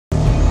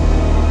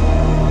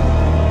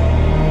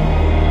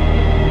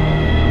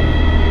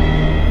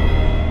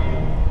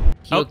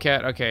Heal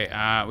cat. Okay,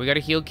 we got a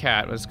heal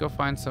cat. Let's go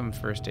find some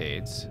first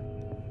aids.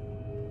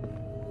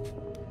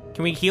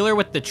 Can we heal her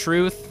with the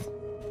truth?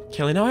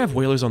 Kelly, now I have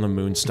Whalers on the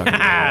Moon stuck in my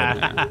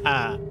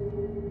head.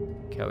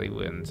 Kelly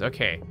wins.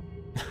 Okay.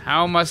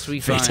 How must we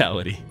find...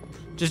 Fatality.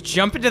 Just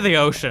jump into the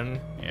ocean.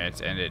 Yeah,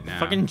 it's ended now.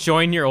 Fucking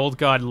join your old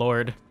god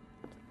lord.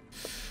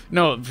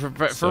 No,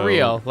 for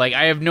real. Like,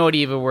 I have no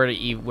idea where to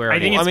eat.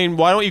 I mean,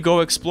 why don't you go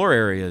explore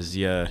areas,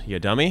 you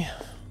dummy?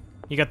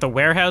 You got the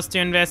warehouse to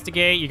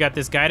investigate. You got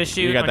this guy to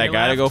shoot. You got that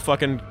guy to go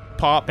fucking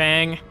pop.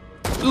 Bang.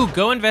 Ooh,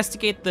 go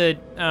investigate the.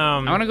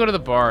 I want to go to the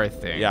bar, I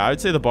think. Yeah, I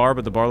would say the bar,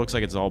 but the bar looks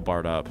like it's all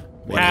barred up.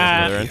 Maybe there's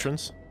another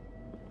entrance.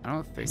 I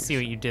don't think. See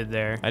what you did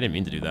there. I didn't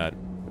mean to do that.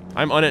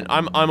 I'm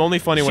only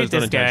funny when it's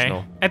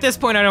unintentional. At this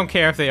point, I don't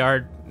care if they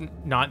are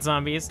not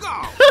zombies. Go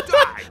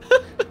die.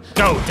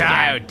 Go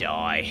die. Go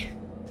die.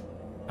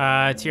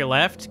 To your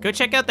left, go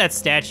check out that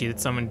statue that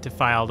someone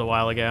defiled a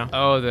while ago.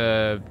 Oh,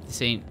 the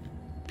Saint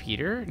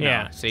Peter? No,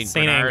 yeah, Saint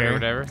Bernard Anger. or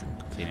whatever.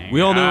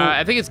 We all knew.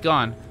 I think it's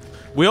gone.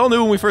 We all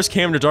knew when we first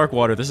came to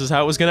Darkwater, this is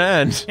how it was gonna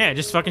end. Yeah,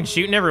 just fucking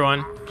shooting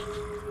everyone.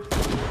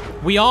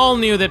 We all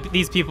knew that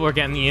these people were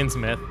getting the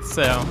Innsmouth,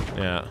 so.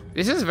 Yeah.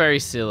 This is very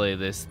silly,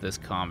 this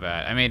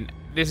combat. I mean,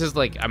 this is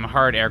like, I'm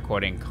hard air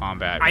quoting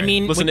combat. Right? I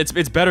mean, listen,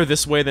 it's better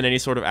this way than any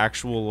sort of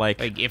actual like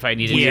if I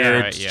needed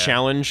weird to yeah.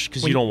 challenge,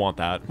 because you don't want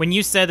that. When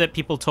you said that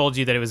people told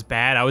you that it was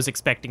bad, I was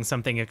expecting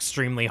something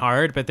extremely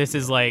hard, but this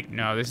is like.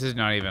 No, this is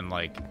not even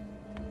like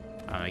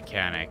a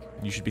mechanic.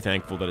 You should be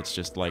thankful that it's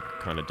just like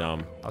kind of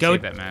dumb. I'll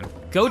save that, man.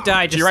 Go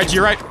die. Just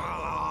You're right.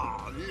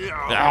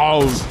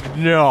 Oh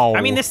no!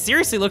 I mean, this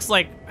seriously looks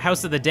like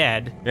House of the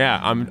Dead. Yeah,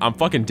 I'm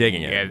fucking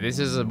digging it. Yeah, this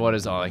is what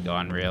is all like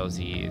on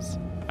railsies.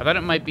 I thought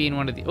it might be in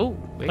one of the. Oh,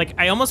 wait. Like,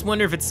 I almost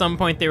wonder if at some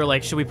point they were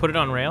like, should we put it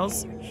on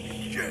rails?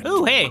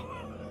 Ooh, hey.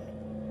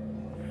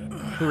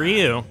 Who are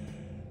you?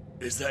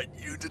 Is that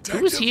you, detective?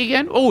 Who was he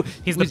again? Oh,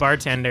 he's the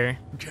bartender.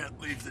 Can't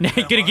leave the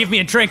You gonna give me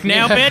a drink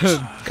now,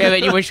 bitch? Yeah,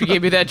 then you wish you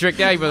gave me that drink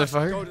now, you Go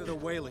motherfucker. to the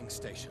whaling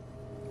station.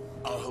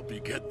 I'll help you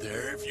get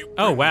there if you.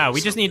 Oh wow,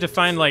 we just need to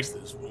find like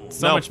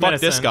so much fuck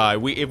medicine. this guy.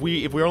 If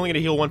we're only gonna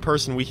heal one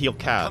person, we heal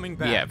Cat. Coming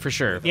back. Yeah, for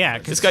sure. Yeah,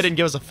 This cause guy didn't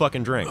give us a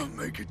fucking drink.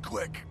 Make it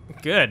quick.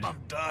 good. I'm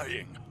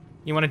dying.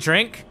 You want a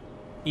drink?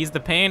 Ease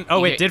the pain?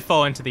 Oh, Yeah. it did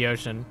fall into the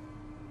ocean.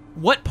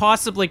 What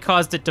possibly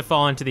caused it to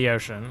fall into the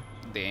ocean?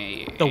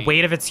 The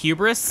weight of its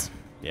hubris?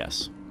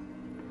 Yes.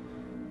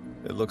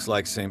 It looks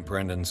like St.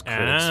 Brendan's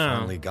critics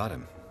finally got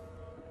him.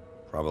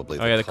 Probably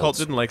Oh yeah, the cult cult's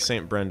didn't like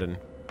Saint Brendan.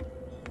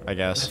 I I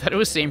guess. thought it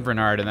was Saint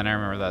Bernard, and then I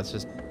remember that's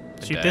just.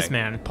 a Shoot dag. this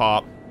man.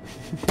 Pop.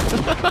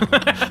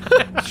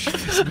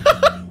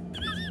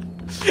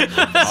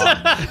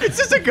 It's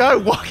just a guy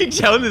walking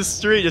down the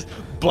street, just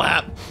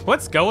blap.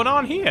 What's going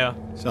on here?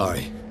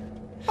 Sorry.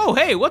 Oh,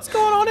 hey, what's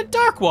going on in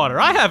Darkwater?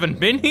 I haven't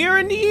been here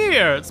in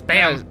years.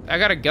 Bam. I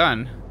got a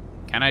gun.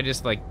 Can I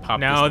just like pop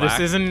No, this this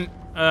lock? isn't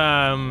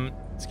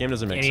This game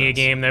doesn't make any sense.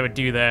 game that would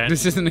do that.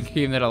 This isn't a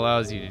game that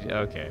allows you to.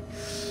 Okay.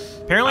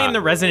 Apparently in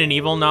the Resident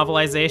Evil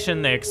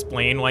novelization, they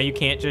explain why you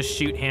can't just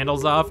shoot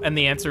handles off, and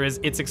the answer is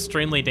it's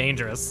extremely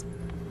dangerous.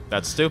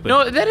 That's stupid.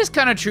 No, that is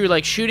kind of true.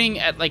 Like shooting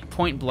at like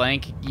point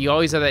blank, you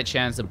always have that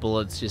chance the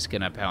bullet's just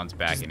gonna bounce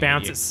back. Just and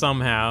bounce hit it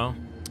somehow.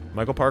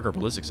 Michael Parker,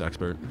 ballistics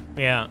expert.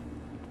 Yeah.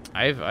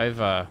 I've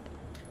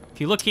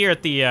If you look here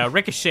at the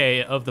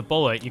ricochet of the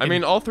bullet, you can... I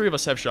mean, all three of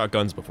us have shot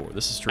guns before.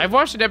 This is true. I've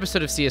watched an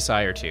episode of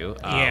CSI or two.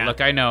 Yeah. Look,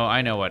 I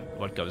know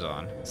what goes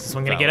on. Is this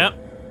one gonna get up?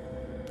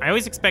 I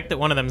always expect that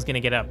one of them is gonna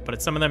get up,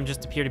 but some of them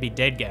just appear to be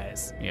dead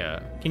guys. Yeah.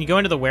 Can you go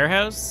into the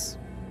warehouse?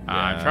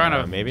 I'm trying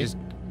to maybe just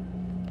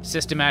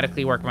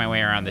systematically work my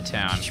way around the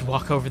town. Did you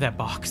walk over that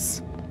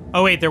box?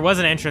 Oh wait, there was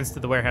an entrance to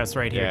the warehouse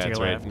right here Yeah, to your that's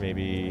left. right.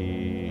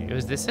 Maybe.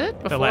 Was this it?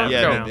 Before? left.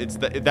 Yeah, No. it's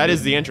that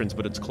is the entrance,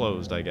 but it's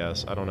closed. I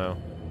guess. I don't know.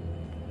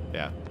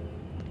 Yeah.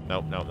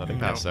 Nope. Nothing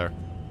past there.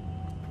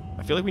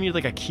 I feel like we need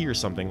like a key or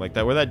something like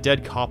that. Where that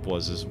dead cop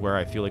was is where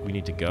I feel like we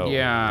need to go.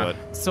 Yeah.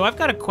 But So I've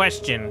got a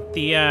question.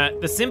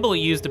 The symbol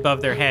used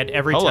above their head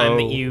every Hello. time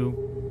that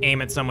you aim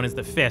at someone is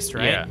the fist,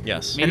 right? Yeah.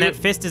 yes. Maybe- And that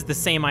fist is the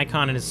same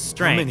icon as How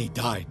strength. many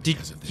died Did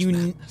because of this you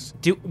madness?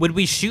 would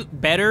we shoot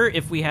better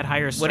if we had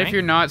higher strength? What if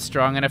you're not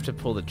strong enough to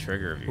pull the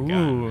trigger of your gun?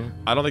 Ooh.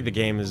 I don't think the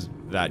game is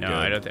that No, good.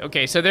 I don't think.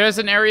 Okay, so there's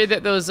an area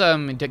that those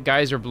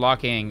guys were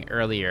blocking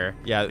earlier.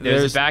 Yeah, there's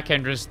there's- a back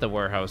entrance to the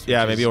warehouse.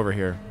 Yeah, which maybe is, over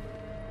here.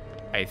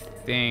 I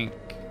think.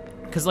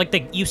 Because like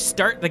you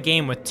start the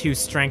game with 2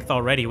 strength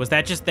already. Was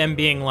that just them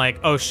being like,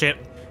 oh shit,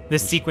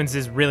 this sequence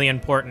is really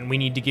important. We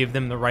need to give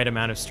them the right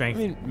amount of I strength.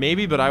 mean,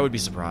 maybe, but I would be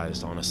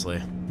surprised, honestly.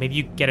 Maybe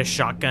you get a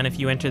shotgun if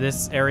you enter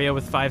this area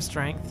with 5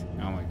 strength.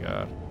 Oh my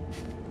god.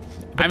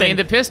 But I then- mean,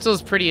 the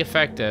pistol's pretty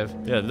effective.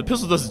 Yeah, the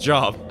pistol does the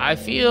job. I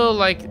feel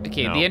like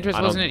okay, No, the entrance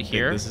I don't wasn't it think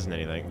here. This isn't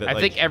anything. That, I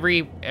like, think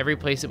every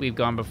place that we've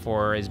gone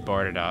before is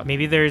boarded up.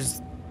 Maybe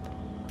there's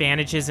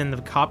bandages in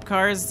the cop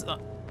cars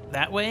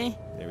that way.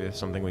 maybe there's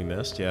something we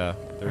missed. Yeah,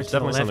 there's to the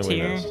definitely left something we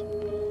here. missed.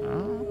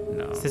 Oh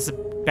no. Is this a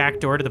back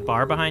door to the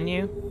bar behind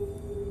you?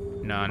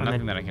 No,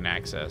 nothing that I can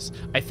access.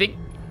 I think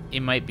it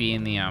might be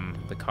in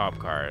the cop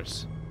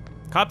cars.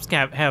 Cops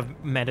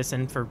have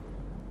medicine for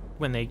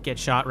when they get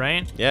shot,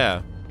 right?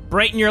 Yeah.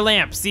 Brighten your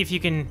lamp. See if you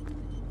can.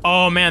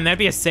 Oh man, that'd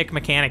be a sick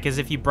mechanic. Is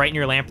if you brighten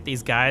your lamp with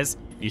these guys.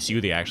 You see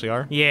who they actually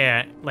are?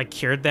 Yeah, like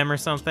cured them or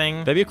something.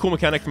 That'd be a cool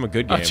mechanic from a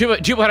good game. Oh,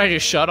 too bad I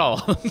just shut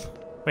all.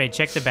 Wait,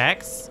 check the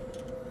backs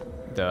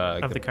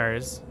of the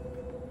cars.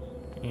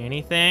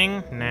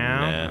 Anything? No.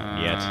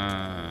 Nah,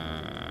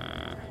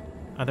 yet.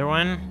 Other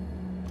one?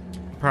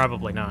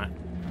 Probably not.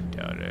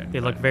 Doubt it. They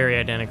look very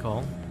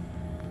identical.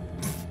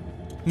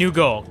 New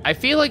goal. I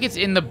feel like it's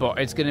in the bar.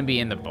 It's gonna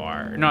be in the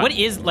bar. No, What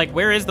is like?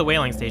 Where is the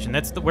whaling station?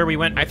 That's where we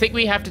went. I think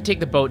we have to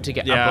take the boat to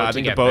get. Yeah, a boat I think to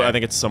the get boat. there. I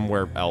think it's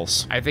somewhere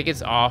else. I think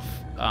it's off.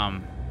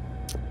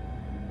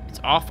 It's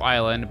off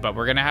island, but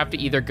we're gonna have to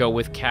either go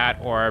with Kat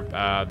or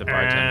the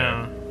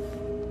bartender.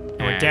 And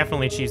we're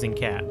definitely choosing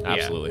Cat.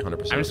 Absolutely,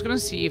 100%. I'm just gonna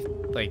see if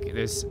like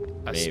there's a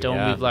Maybe, stone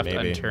yeah, we've left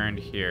maybe. unturned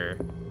here.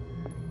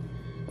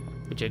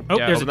 Which I Oh,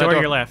 there's a Open that door to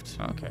door. your left.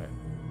 Okay.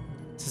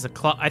 This is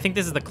I think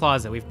this is the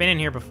closet. We've been in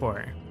here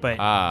before, but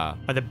Ah,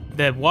 or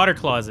the water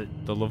closet,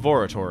 the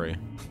laboratory.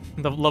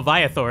 the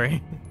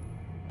Leviathory.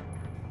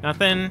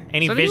 Nothing.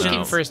 Any Somebody visions?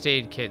 keep first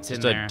aid kits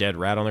Just in there a dead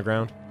rat on the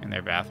ground. in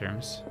their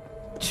bathrooms.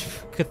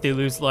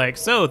 Cthulhu's like,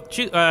 so,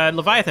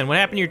 Leviathan, what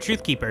happened to your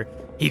truth keeper?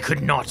 He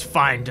could not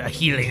find a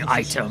healing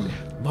item.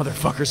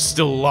 Motherfucker's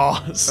still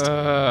lost.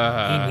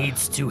 He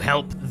needs to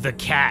help the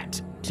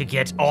cat to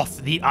get off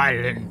the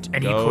island,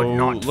 and he could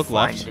not look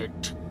find left.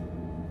 it.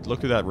 Look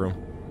through that room.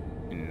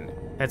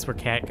 That's where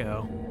cat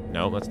go.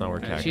 No, that's not where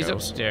Cat She's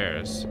goes.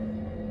 upstairs.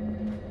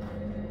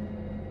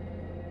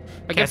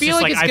 Like Cat's I feel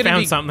just like like, it's I gonna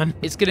found be something.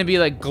 It's gonna be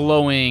like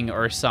glowing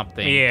or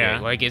something. Yeah.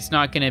 big. Like it's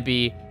not gonna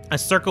be. A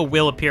circle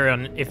will appear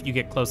on if you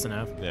get close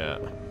enough. Yeah.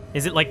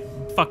 Is it like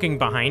fucking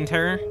behind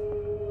her?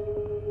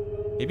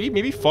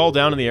 Maybe fall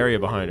down in the area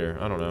behind her.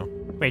 I don't know.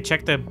 Wait,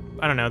 check the,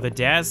 I don't know, the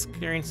desk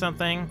or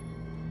something?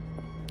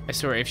 I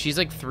swear, if she's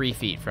like 3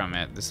 feet from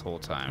it this whole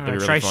time. That'd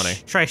be try, really funny.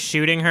 try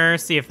shooting her,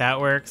 see if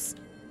that works.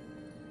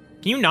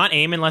 Can you not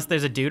aim unless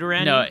there's a dude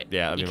around No, you?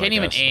 Yeah, that'd you be can't my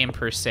even guess. aim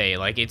per se.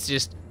 Like it's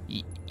just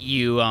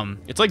you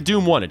It's like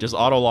Doom 1. It just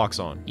auto locks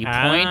on. you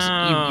point, you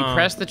Oh.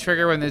 press the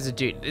trigger when there's a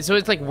dude. So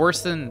it's like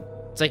worse than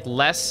it's like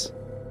less.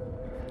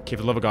 Okay,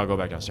 for the love of God, go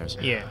back downstairs.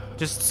 Yeah,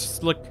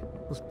 just look,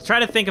 try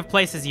to think of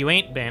places you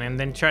ain't been and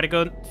then try to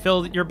go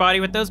fill your body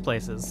with those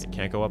places.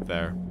 Can't go up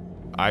there.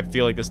 I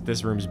feel like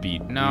this room's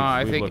beat. No,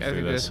 I think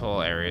this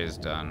whole area is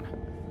done.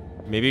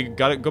 Maybe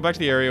gotta go back to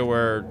the area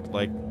where,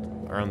 like,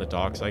 around the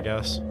docks, I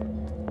guess.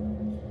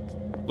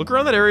 Look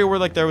around that area where,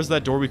 like, there was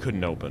that door we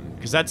couldn't open,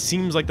 because that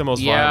seems like the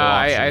most viable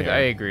option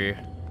I here. agree.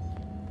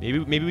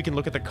 Maybe we can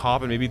look at the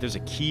cop and maybe there's a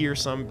key or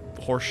some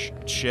horse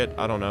shit.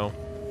 I don't know.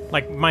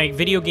 Like, my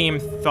video game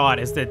thought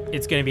is that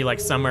it's gonna be like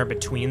somewhere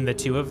between the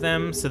two of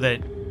them so that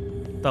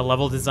the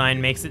level design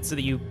makes it so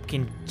that you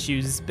can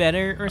choose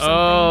better or something.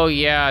 Oh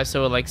yeah,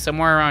 so like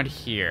somewhere around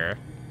here.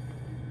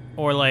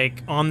 Or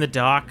like on the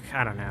dock,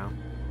 I don't know.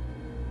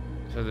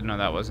 So no,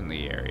 that wasn't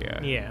the area.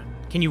 Yeah.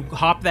 Can you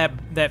hop that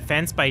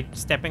fence by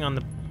stepping on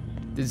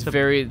There's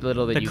very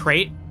little that the you.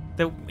 crate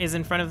that is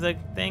in front of the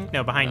thing?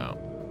 No, behind.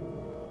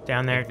 No.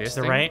 Down there Like this to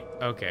the thing? right.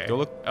 Okay. Go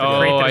look. Oh,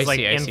 crate that I is, like,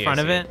 see, I in see, I front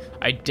of see. it?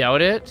 I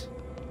doubt it.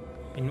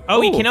 And,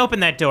 oh, you Ooh. can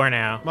open that door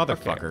now.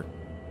 Motherfucker.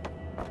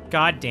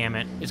 God damn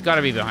it. It's got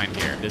to be behind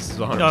here. This is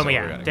 100%. Oh where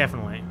yeah, we gotta go.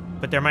 definitely.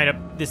 But there might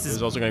have. This This is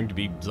is also going to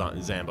be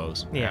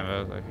Zambos. yeah,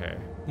 Okay.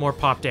 more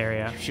popped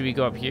area. Should we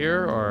go up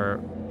here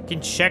or? You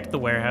can check the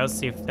warehouse,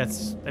 see if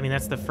that's. I mean,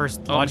 that's the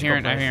first Oh, I'm logical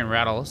hearing place.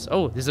 rattles.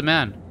 Oh, there's a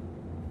man.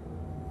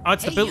 Oh,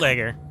 it's the Hey,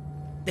 bootlegger.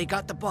 They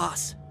got the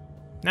boss.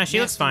 No, she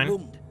looks Nasty fine.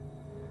 wound.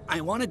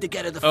 I wanted to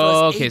get her the first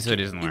Oh, aid okay, so it kit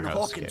is in the in the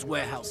warehouse, Hawkins okay.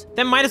 warehouse.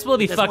 That might as well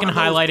be There's fucking one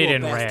of those highlighted poor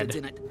in bastards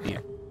red. in it. Yeah.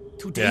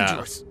 Too Yeah.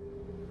 dangerous.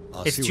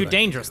 I'll It's see too what I can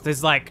dangerous. do.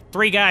 There's like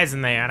 3 guys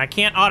in there, and I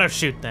can't auto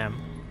shoot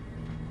them.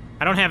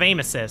 I don't have aim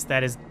assist.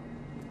 That is.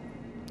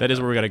 That is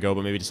where we gotta go,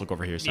 but maybe just look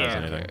over here. See if Yeah.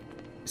 there's anything.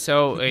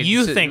 So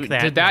You so think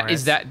that, did that Norris.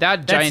 is that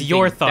That's giant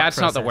your thing, thought That's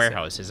not the process.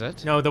 warehouse, is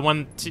it? No, the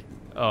one.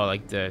 Oh,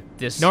 like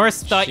this.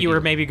 Norris thought you shitty-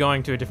 were maybe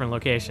going to a different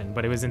location,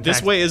 but it was in This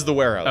fact. way is the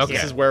warehouse. Okay.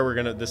 This is where we're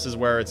gonna. This is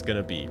where it's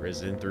gonna be.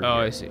 Is in through Oh,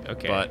 here. I see.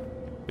 Okay. But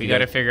we you got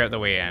to gotta- figure out the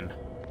way in.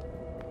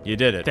 You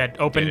did it. That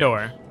open Did it.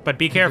 door. But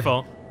be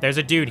careful. There's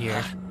a dude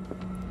here.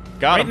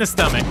 Got Right him. in the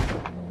stomach.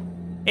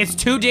 It's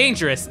too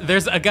dangerous.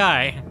 There's a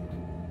guy.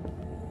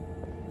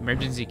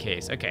 Emergency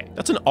case. Okay.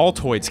 That's an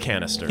Altoids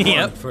canister.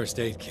 Yep. One first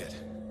aid kit.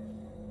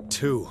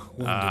 2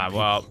 wounded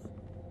Well, people.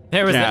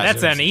 There was. Yeah,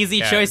 That's an easy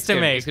yeah, choice it's to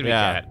gonna- make. It's gonna be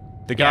Yeah. Cat.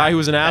 The guy Yeah. who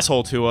was an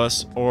asshole to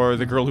us, or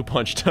the girl who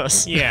punched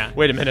us. Yeah.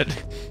 Wait a minute.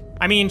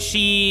 I mean,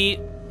 she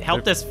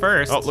helped us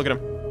first. Oh, look at him.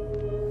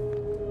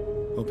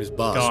 Hope his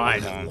boss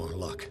God. will have more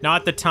luck.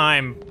 Not the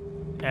time,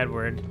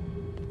 Edward.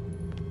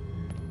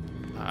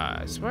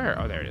 I swear.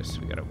 Oh, there it is.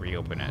 We gotta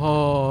reopen it.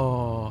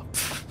 Oh.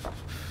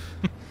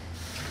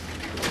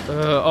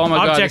 Oh my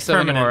God! Object There's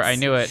seven more. permanence. I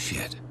knew it.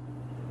 Shit.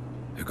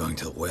 They're going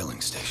to the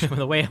whaling station.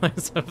 The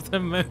whalers of the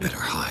moon. Better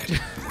hide.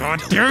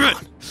 God damn it!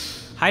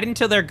 Hide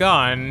until they're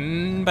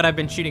gone, but I've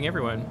been shooting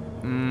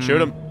everyone.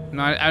 Shoot him.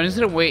 No, I'm just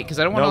gonna wait because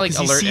I don't want to like 'cause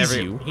he alert sees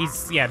every. you.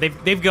 Yeah,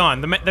 they've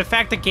gone. The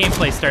fact that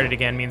gameplay started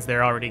again means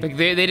they're already Like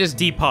they just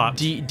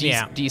depopped.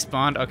 yeah.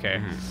 Despawned.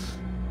 Okay.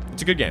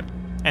 It's a good game.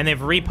 And they've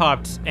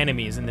repopped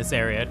enemies in this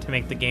area to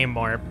make the game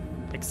more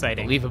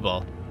exciting.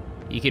 Believable.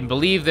 You can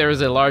believe there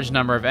is a large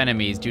number of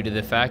enemies due to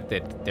the fact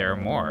that there are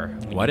more.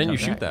 Why didn't you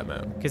come shoot back. that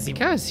man? Because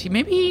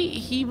maybe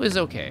he was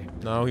okay.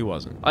 No, he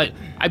wasn't.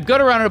 I've got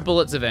around out of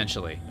bullets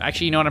eventually.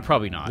 Actually, you know what? I'm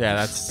probably not. Yeah,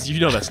 that's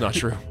that's not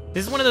true.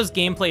 This is one of those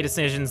gameplay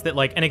decisions that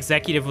like an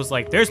executive was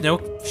like, "There's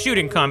no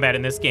shooting combat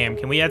in this game.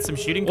 Can we add some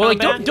shooting Well, like,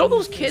 combat?" don't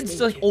those kids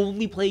like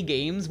only play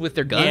games with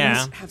their guns?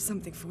 Yeah. Have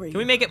something for you. Can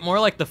we make it more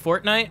like the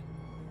Fortnite?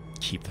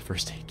 Keep the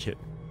first aid kit.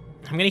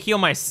 I'm gonna heal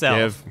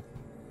myself. Give.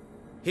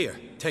 Here,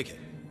 take it.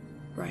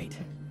 Right.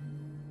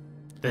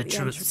 The The truth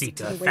entrance to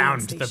seeker the weighing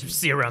found the station.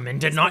 serum and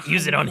did It's not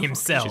use it on behind the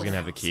himself. She's gonna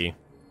have the key.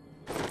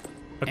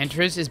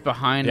 Entrance is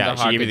behind Yeah, the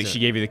she gave, Hawkins. she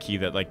gave you the key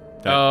that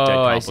that dead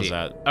Oh, I cop see. was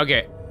at.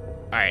 Okay.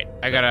 All right.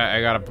 I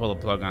gotta pull the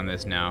plug on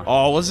this now.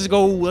 Oh, let's just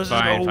go. Let's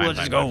fine,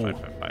 just go.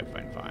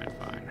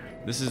 Fine.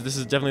 This is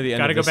definitely the end.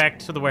 Gotta of go this. back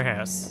to the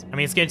warehouse. I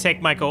mean, it's gonna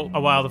take Michael a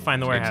while to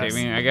find the warehouse.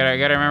 I gotta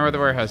remember where the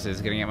warehouse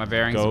is. Gotta get my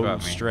bearings Go about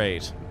me.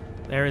 straight.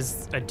 There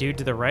is a dude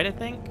to the right, I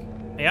think.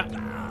 Yeah.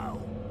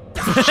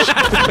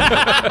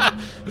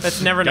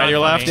 That's never Guy not on your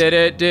left. funny.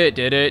 Did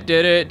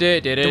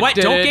it. Dwight,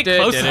 don't get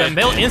close to them.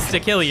 They'll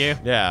insta-kill you.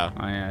 Yeah.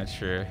 Oh yeah,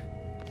 true.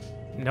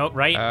 Nope,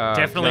 right?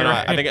 Okay. Definitely No,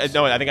 right.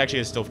 I think actually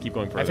I still keep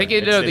going further. I think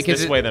it's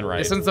because this way then right.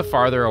 This one's the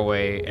farther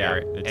away Yeah,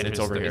 area. it's entrance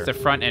over to- here. It's the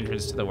front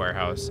entrance to the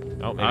warehouse.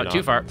 Oh, maybe not.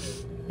 Too far.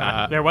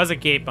 There was a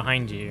gate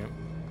behind you,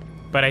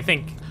 but I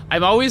think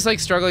I'm always like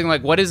struggling.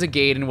 Like, what is a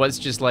gate and what's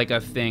just like a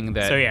thing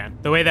that? so. Yeah,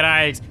 the way that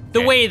I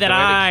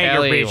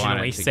Kelly originally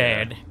wanted to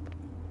said.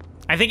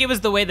 I think it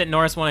was the way that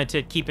Norris wanted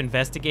to keep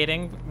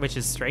investigating, which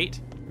is straight.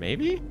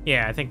 Maybe.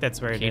 Yeah, I think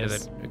that's where it Key to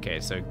is.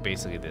 okay, so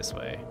basically this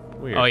way.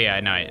 Weird. Oh yeah,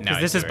 no. Because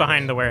this is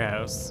behind the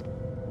warehouse.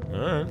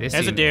 Alright. This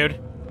There's a seems- dude.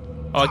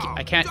 Oh,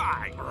 I can't.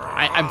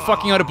 I'm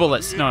fucking out of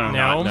bullets. No.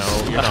 No.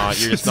 No, you're not.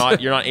 You're just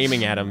not. You're not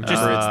aiming at him. Just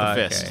it's the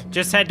fist. okay.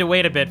 Just had to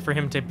wait a bit for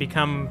him to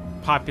become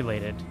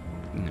populated.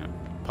 No.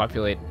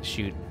 Populate.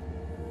 Shoot.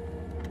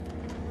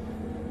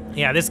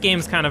 Yeah, this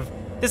game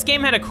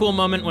had a cool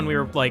moment when we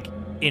were like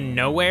in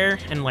nowhere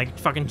and like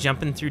fucking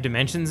jumping through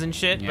dimensions and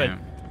shit, Yeah. but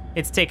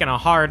it's taken a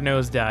hard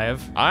nosedive.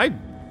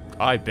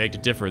 I beg to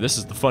differ. This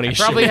is the funniest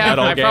Probably shit in have.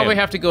 that whole I game. probably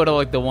have to go to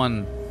like the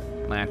one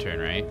lantern,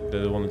 right?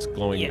 The one that's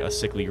glowing Yeah. a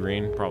sickly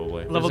green,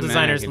 probably. Level Doesn't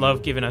matter, designers I can-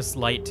 love giving us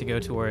light to go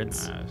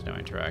towards. There's no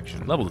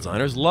interaction. Level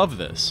designers love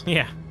this.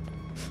 Yeah.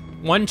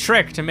 One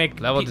trick to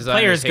make Level designers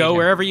players hate go him.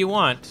 wherever you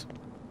want.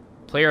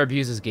 Player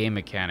abuses game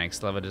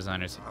mechanics. Level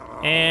designers.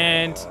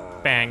 And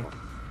bang.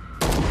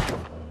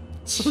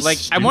 Like,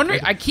 I'm wondering.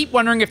 I keep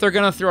wondering if they're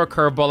gonna throw a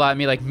curveball at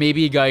me, like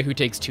maybe a guy who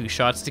takes 2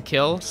 shots to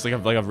kill. It's like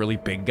a really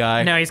big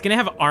guy. No, he's gonna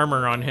have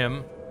armor on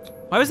him.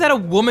 Why was that a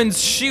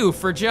woman's shoe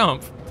for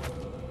jump?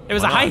 It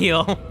was Why a high not?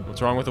 heel.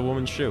 What's wrong with a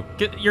woman's shoe?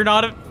 You're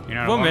not a You're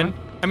not a woman. woman?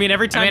 I mean,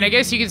 every time. I mean, I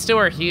guess you can still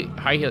wear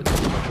high heels.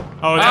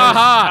 Oh, that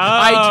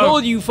Aha! was, I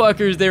told you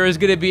fuckers there was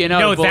gonna be an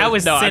No, outfall. that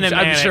was I'm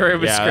cinematic. sure it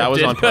was Yeah, scripted. that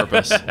was on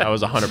purpose. That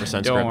was 100%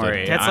 scripted. Don't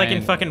worry. That's like in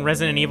I'm- fucking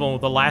Resident Evil.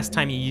 The last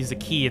time you use a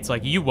key, it's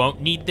like you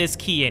won't need this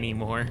key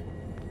anymore.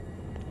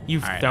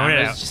 You've All right, thrown I'm it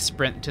gonna out. just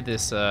sprint to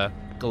this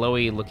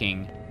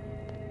glowy-looking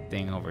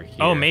thing over here.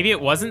 Oh, maybe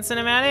it wasn't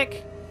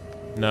cinematic.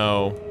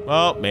 No.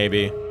 Well,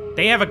 maybe.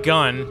 They have a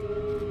gun.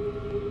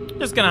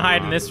 Just gonna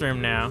hide in this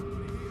room now.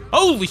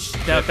 Holy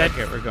shit! That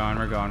Okay, we're going.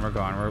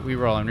 We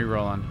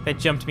rolling. that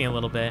jumped me a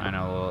little bit. I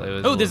know. It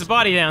was. Oh, there's a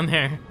body down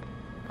there.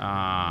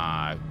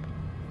 Ah,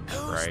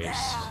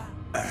 Christ.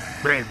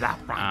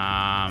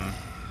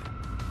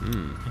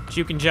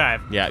 Juke and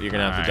jive. Yeah, you're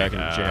gonna have to duck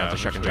and you're gonna have to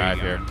shuck and jive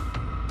here.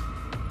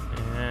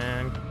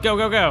 And go,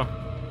 go, go.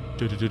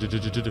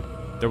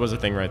 There was a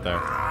thing right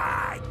there.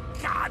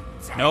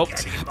 Nope.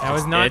 That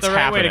was not It's the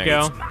right way to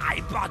happening. go.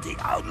 My body,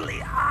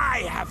 only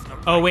I have the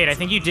Oh wait, I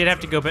think you did have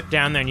to go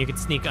down there, and you could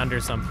sneak under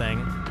something.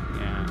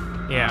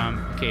 Yeah.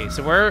 Yeah. Okay,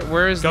 so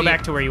where's Go the...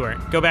 back to where you were.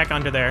 Go back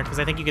under there, because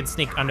I think you can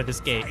sneak under this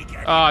gate.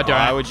 Oh, Why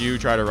darn. would you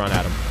try to run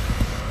at him?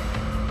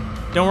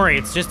 Don't worry,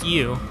 it's just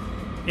you.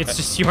 It's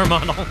just your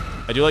model.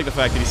 I do like the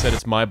fact that he said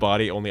it's my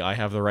body, only I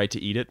have the right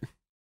to eat it.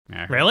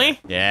 Really?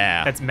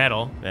 Yeah. That's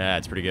metal. Yeah,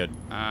 it's pretty good.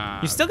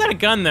 You still got a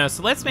gun though,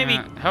 so let's maybe.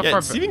 How Yeah,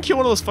 far? Steven kill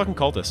one of those fucking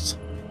cultists.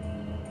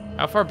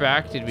 How far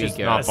back did we Just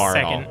go? not Not far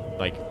second. at all.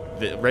 Like,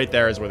 right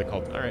there is where the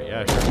cult. All right,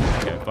 yeah,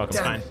 sure. Okay, fuck It's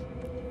him.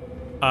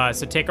 fine.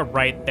 So take a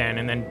right then,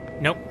 and then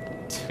nope.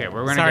 Okay,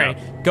 we're gonna Sorry. go.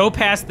 Go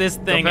past this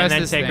thing past and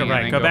then this take thing a and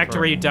right. then Go go back to for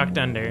where it. you ducked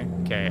under.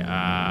 Okay.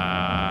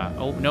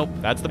 Oh nope.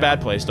 That's the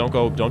bad place. Don't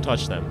go. Don't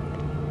touch them.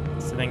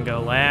 So then go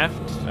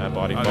left. That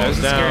body Oh, falls there's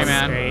a down. scary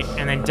man. Straight,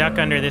 and then duck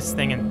under this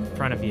thing in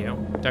front of you.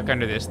 Duck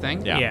under this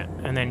thing. Yeah.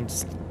 And then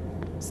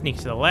sneak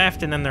to the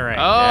left and then the right.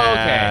 Oh,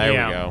 okay. Yeah, there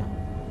Yeah. we go.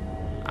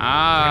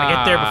 Ah. We're gonna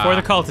get there before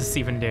the cultists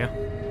even do.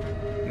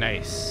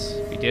 Nice.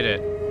 We did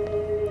it.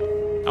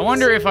 I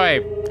wonder if I.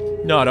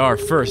 Not our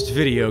first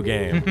video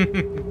game.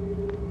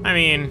 I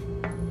mean,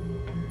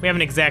 We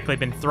haven't exactly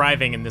been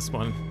thriving in this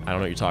one. I don't know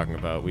what you're talking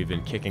about. We've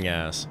been kicking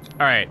ass.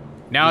 All right,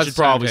 now We it's should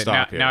probably time to,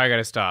 stop here. Now I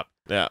gotta stop.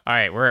 Yeah. All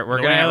right, we're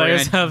The gonna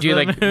Whalers of do the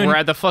like Moon. we're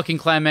at the fucking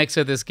climax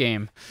of this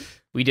game.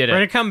 We did We're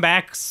gonna it. come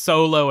back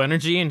so low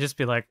energy and just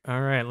be like, all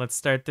right, let's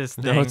start this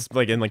thing. No, it's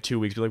like in like 2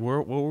 weeks. Be like,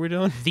 what were we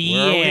doing? The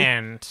Where are we?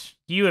 end.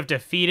 You have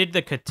defeated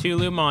the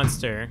Cthulhu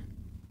monster.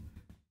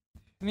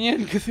 In the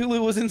end,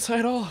 Cthulhu was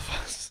inside all of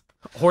us.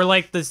 Or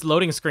like this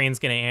loading screen's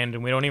gonna end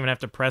and we don't even have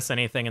to press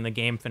anything and the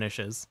game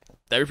finishes.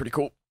 That'd be pretty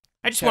cool.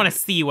 I just want to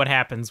see what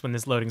happens when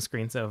this loading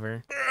screen's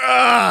over.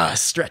 Ah,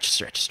 stretch.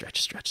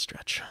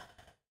 The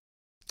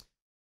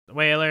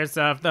Whalers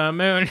of the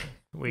Moon.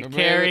 We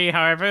carry,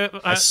 however.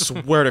 I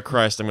swear to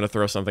Christ, I'm gonna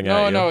throw something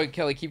at you. No,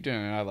 Kelly, keep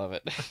doing it. I love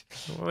it.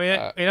 we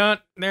don't.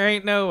 There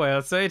ain't no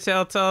whale, so we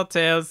tell tall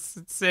tales,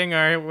 sing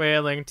our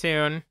whaling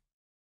tune.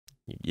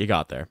 You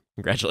got there.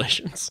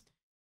 Congratulations.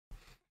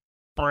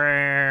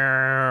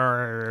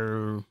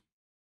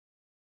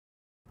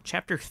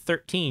 Chapter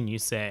 13, you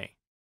say?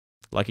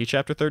 Lucky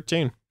chapter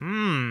 13.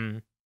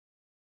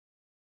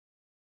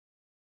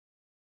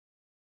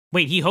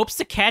 Wait, he hopes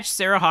to catch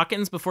Sarah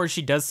Hawkins before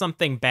she does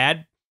something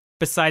bad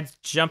besides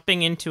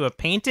jumping into a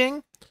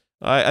painting?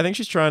 I think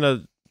she's trying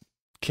to...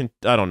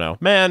 I don't know.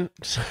 Man,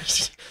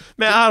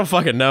 I don't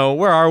fucking know.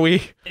 Where are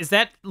we? Is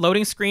that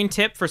loading screen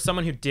tip for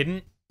someone who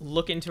didn't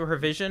look into her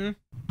vision?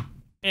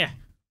 Yeah.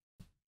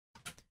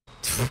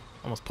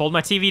 Almost pulled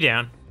my TV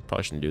down.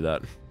 Probably shouldn't do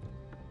that.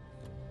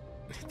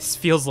 This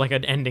feels like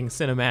an ending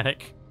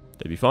cinematic.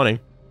 That'd be funny.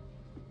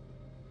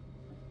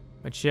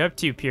 What you up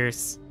to,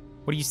 Pierce?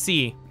 What do you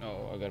see?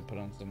 Oh, I gotta put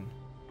on some.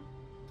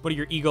 What do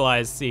your eagle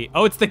eyes see?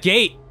 Oh, it's the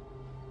gate!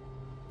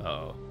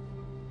 Oh.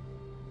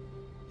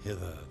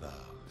 Hither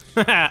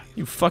thou.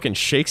 You fucking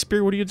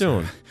Shakespeare, what are you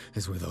doing?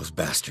 Is with those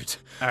bastards.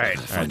 All right. I gotta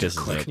All right, find this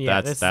her is quick. it.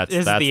 Yeah, That's this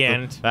is the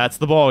end. That's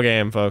the ball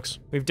game, folks.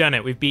 We've done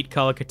it. We've beat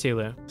Call of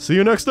Cthulhu. See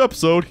you next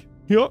episode.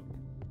 Yup.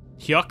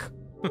 Yuck.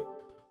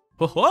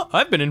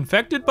 I've been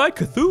infected by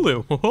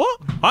Cthulhu.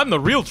 I'm the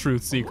real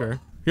truth seeker.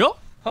 Yup.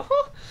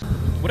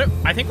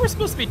 I think we're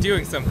supposed to be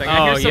doing something.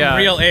 I hear Oh, some yeah.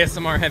 real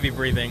ASMR heavy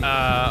breathing.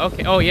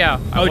 Okay. Oh yeah.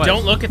 I Oh, was.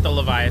 don't look at the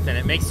Leviathan.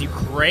 It makes you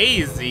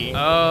crazy.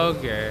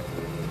 Okay.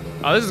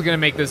 Oh, this is gonna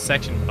make this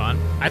section fun.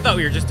 I thought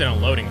we were just in a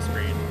loading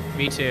screen.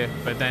 Me too.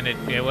 But then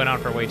it went on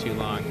for way too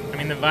long. I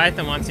mean, the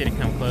Leviathan wants you to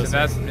come So closer.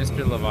 that's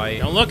Mr.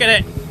 Leviathan. Don't look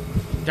at it.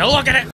 Don't look at it.